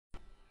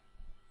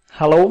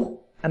Hello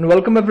and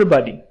welcome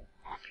everybody.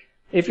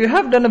 If you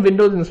have done a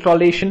Windows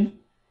installation,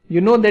 you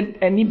know that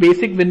any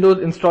basic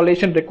Windows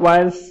installation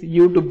requires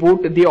you to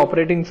boot the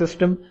operating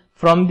system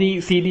from the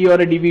CD or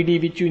a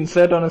DVD which you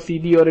insert on a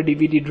CD or a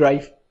DVD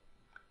drive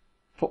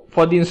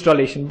for the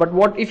installation. But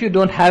what if you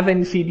don't have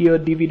any CD or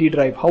DVD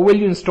drive? How will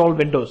you install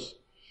Windows?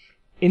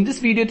 In this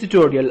video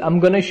tutorial,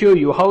 I'm gonna show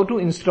you how to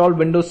install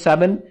Windows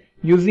 7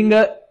 using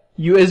a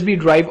USB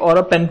drive or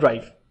a pen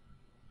drive.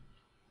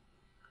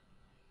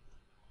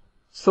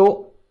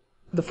 So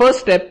the first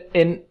step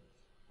in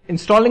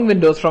installing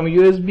Windows from a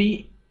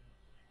USB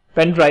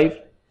pen drive,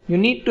 you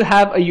need to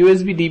have a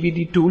USB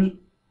DVD tool.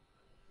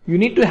 You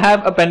need to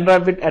have a pen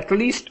drive with at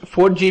least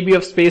 4 GB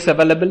of space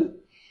available,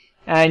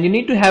 and you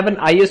need to have an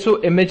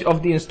ISO image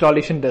of the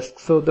installation disk.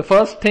 So the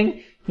first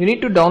thing, you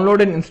need to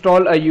download and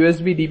install a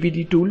USB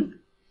DVD tool.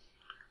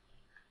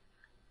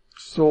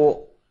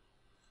 So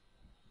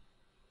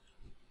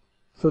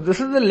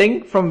this is the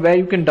link from where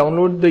you can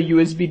download the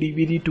USB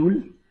DVD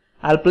tool.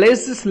 I'll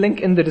place this link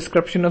in the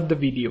description of the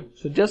video.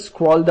 So just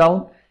scroll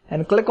down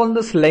and click on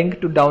this link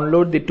to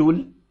download the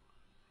tool.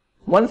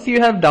 Once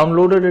you have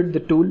downloaded the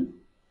tool,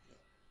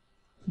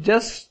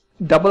 just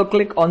double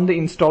click on the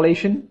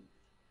installer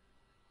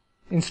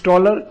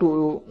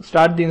to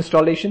start the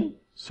installation.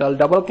 So I'll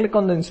double click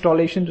on the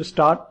installation to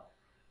start.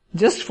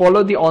 Just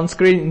follow the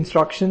on-screen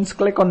instructions.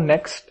 Click on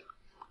next.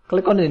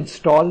 Click on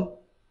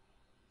install.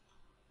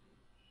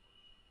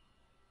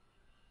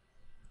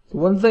 So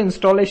once the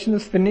installation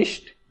is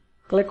finished,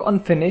 click on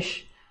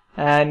finish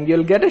and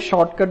you'll get a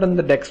shortcut on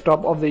the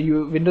desktop of the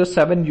Windows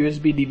 7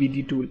 USB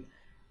DVD tool.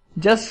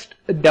 Just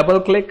double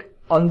click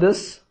on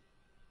this.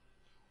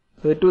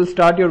 So it will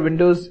start your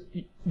Windows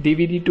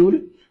DVD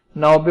tool.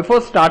 Now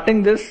before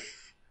starting this,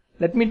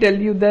 let me tell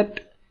you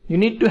that you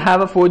need to have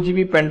a 4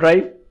 GB pen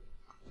drive.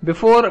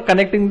 Before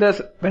connecting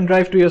the pen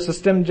drive to your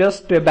system,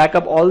 just back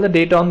up all the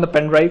data on the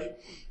pen drive.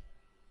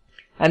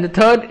 And the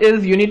third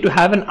is you need to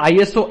have an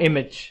ISO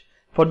image.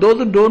 For those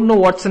who don't know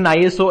what's an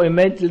ISO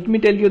image, let me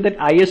tell you that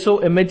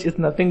ISO image is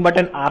nothing but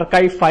an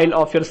archive file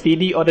of your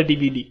CD or a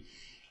DVD.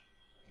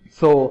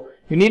 So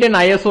you need an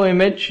ISO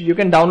image. You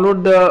can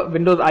download the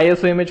Windows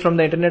ISO image from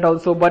the internet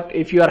also, but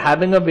if you are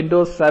having a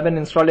Windows 7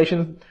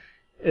 installation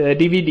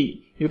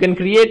DVD, you can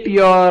create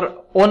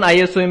your own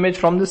ISO image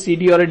from the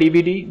CD or a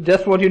DVD.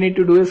 Just what you need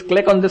to do is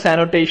click on this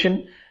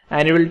annotation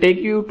and it will take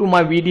you to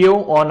my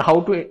video on how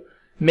to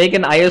make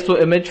an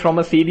ISO image from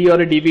a CD or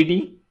a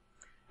DVD.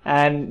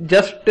 And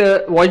just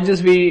watch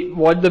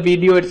the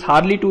video. It's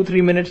hardly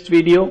 2-3 minutes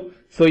video,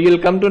 so you'll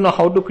come to know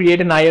how to create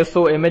an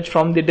ISO image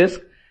from the disk.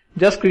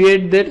 Just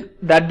create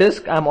that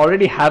disk. I'm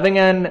already having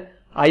an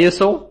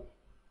ISO,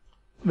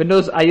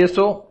 Windows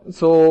ISO,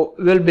 so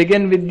we'll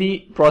begin with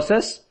the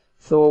process.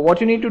 So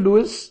what you need to do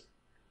is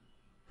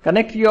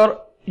connect your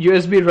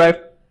USB drive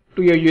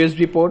to your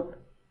USB port.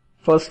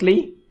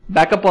 Firstly,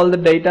 back up all the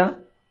data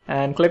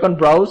and click on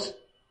browse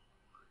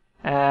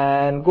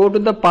and go to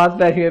the path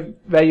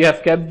where you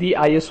have kept the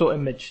ISO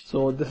image.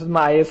 So this is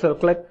my ISO.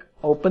 Click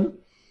open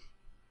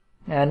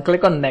and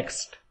click on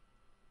next.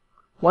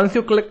 Once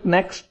you click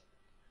next,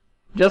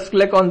 just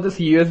click on this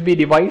USB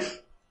device.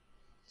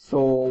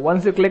 So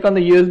once you click on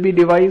the USB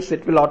device,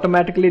 it will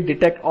automatically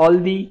detect all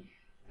the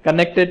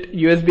connected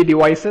USB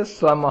devices.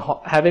 So I'm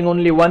having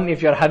only one.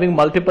 If you're having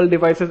multiple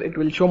devices, it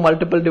will show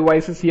multiple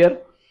devices here,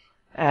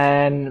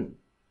 and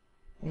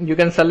you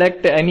can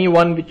select any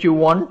one which you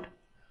want.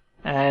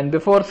 And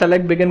before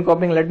select begin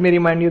copying, let me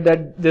remind you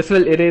that this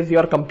will erase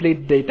your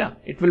complete data.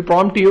 It will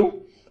prompt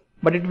you,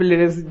 but it will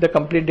erase the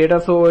complete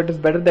data, so it is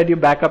better that you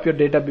back up your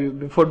data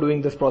before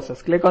doing this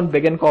process. Click on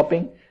begin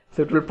copying.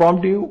 So it will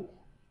prompt you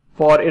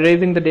for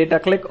erasing the data.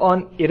 Click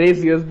on erase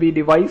USB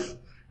device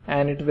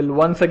and it will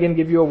once again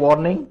give you a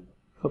warning.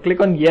 So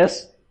click on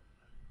yes.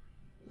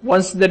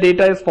 Once the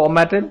data is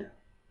formatted,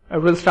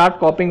 it will start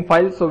copying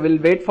files. So we'll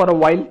wait for a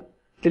while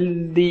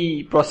till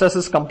the process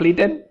is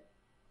completed.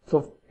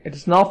 So it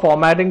is now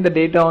formatting the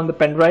data on the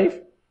pen drive.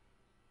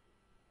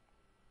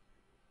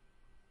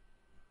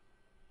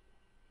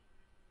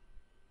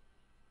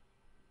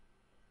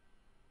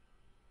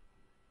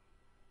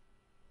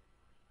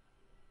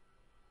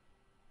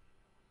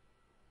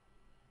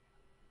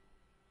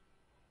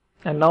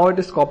 And now it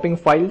is copying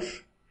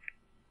files.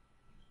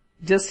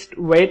 Just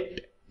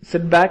wait,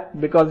 sit back,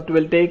 because it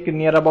will take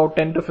near about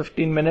 10 to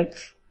 15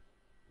 minutes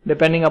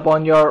depending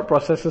upon your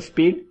processor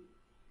speed.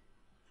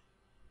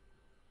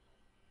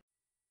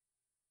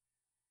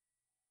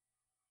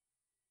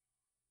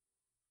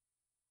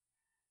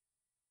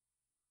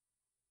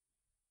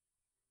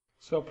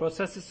 So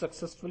process is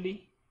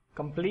successfully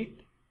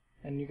complete,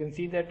 and you can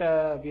see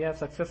that we have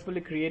successfully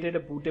created a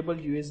bootable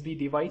USB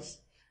device.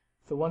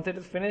 So once it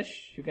is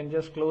finished, you can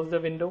just close the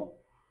window.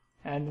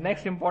 And the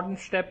next important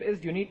step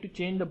is you need to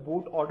change the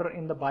boot order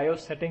in the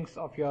BIOS settings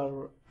of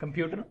your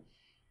computer.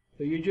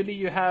 So usually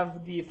you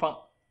have the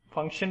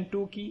function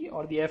 2 key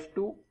or the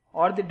F2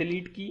 or the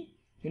delete key.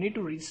 You need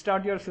to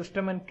restart your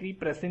system and keep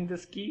pressing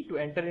this key to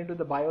enter into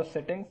the BIOS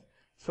settings.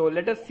 So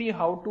let us see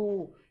how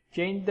to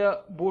change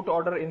the boot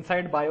order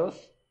inside BIOS.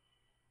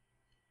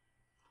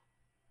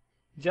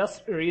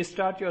 Just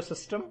restart your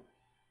system.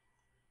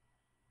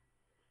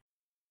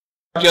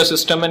 Your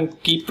system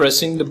and keep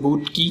pressing the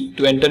boot key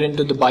to enter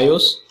into the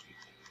BIOS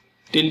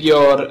till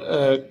your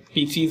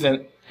PC is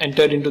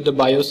entered into the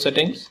BIOS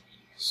settings.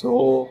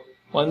 So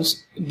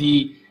once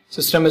the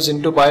system is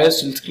into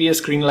BIOS, you'll see a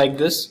screen like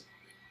this.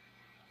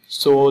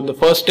 So the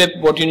first step,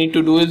 what you need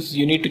to do is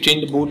you need to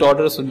change the boot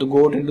order. So to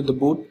go into the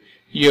boot,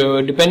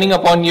 depending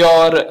upon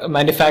your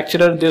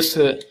manufacturer, this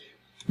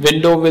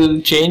window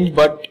will change,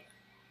 but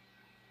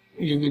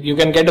you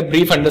can get a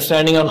brief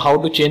understanding on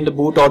how to change the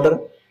boot order,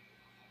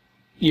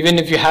 even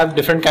if you have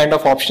different kind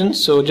of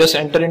options. So just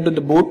enter into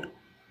the boot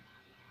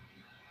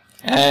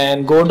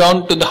and go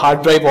down to the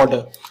hard drive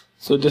order.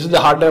 So this is the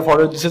hard drive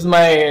order. This is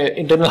my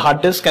internal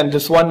hard disk, and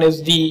this one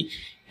is the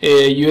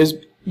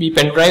USB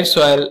pen drive.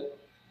 So I'll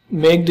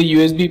make the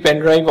USB pen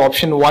drive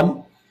option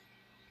 1.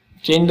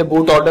 Change the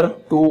boot order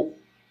to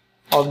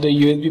of the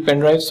USB pen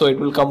drive, so it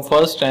will come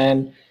first,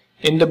 and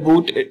in the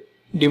boot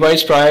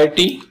device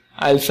priority,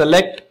 I'll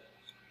select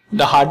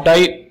the hard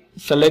drive,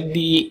 select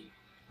the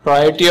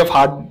priority of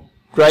hard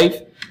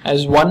drive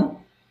as 1,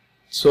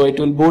 so it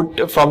will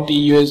boot from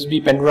the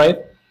USB pen drive.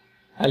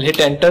 I'll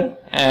hit enter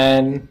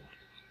and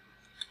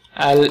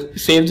I'll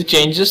save the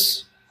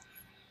changes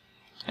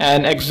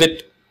and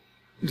exit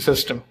the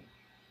system.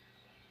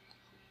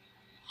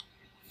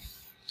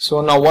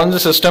 So now once the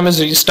system is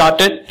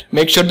restarted,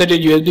 make sure that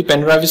your USB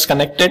pen drive is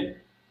connected,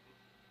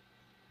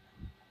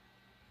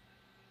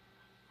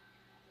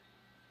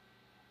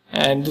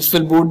 and this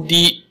will boot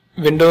the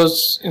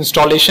Windows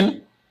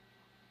installation.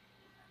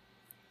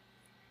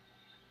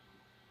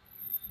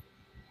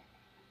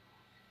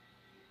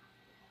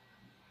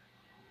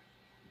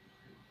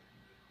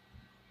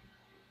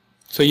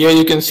 So here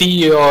you can see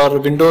your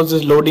Windows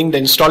is loading, the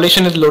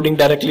installation is loading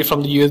directly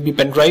from the USB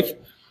pen drive.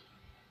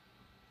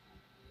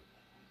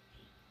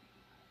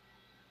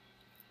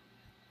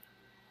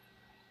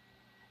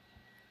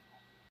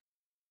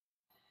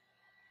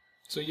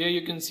 So here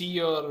you can see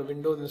your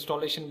Windows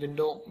installation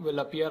window will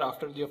appear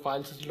after your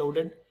files is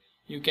loaded.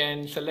 You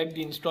can select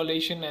the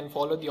installation and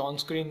follow the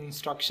on-screen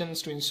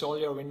instructions to install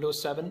your Windows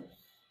 7,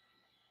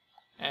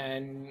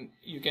 and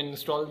you can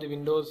install the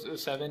Windows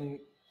 7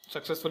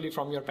 successfully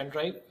from your pen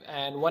drive.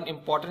 And one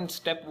important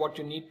step what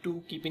you need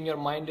to keep in your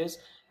mind is,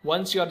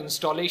 once your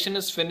installation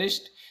is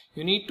finished,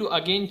 you need to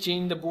again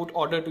change the boot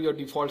order to your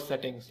default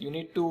settings. You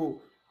need to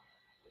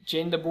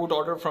change the boot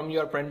order from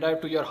your pen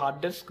drive to your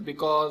hard disk,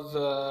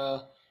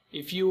 because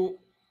if you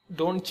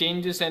don't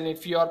change this and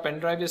if your pen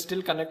drive is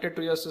still connected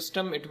to your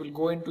system, it will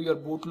go into your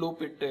boot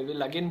loop. It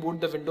will again boot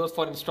the Windows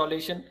for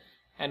installation,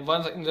 and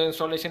once the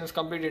installation is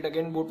complete, it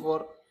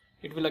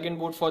will again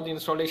boot for the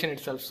installation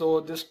itself.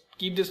 So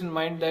keep this in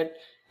mind, that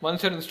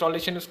once your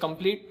installation is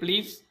complete,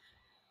 please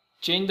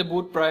change the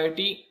boot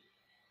priority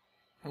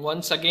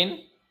once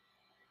again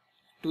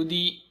to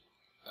the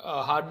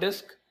hard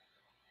disk,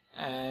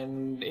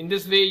 and in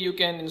this way you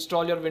can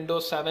install your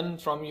Windows 7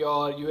 from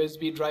your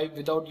USB drive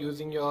without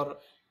using your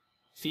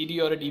CD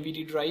or a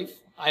DVD drive.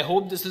 I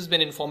hope this has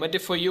been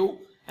informative for you,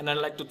 and I'd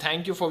like to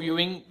thank you for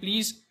viewing.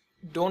 Please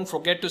don't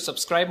forget to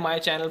subscribe my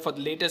channel for the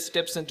latest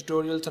tips and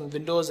tutorials on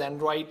Windows,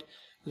 Android,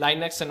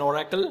 Linux and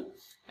Oracle.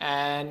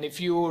 And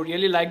if you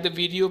really like the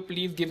video,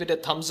 please give it a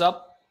thumbs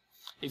up.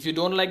 If you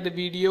don't like the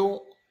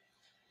video,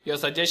 your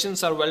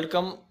suggestions are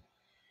welcome.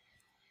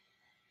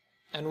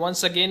 And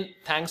once again,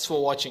 thanks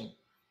for watching.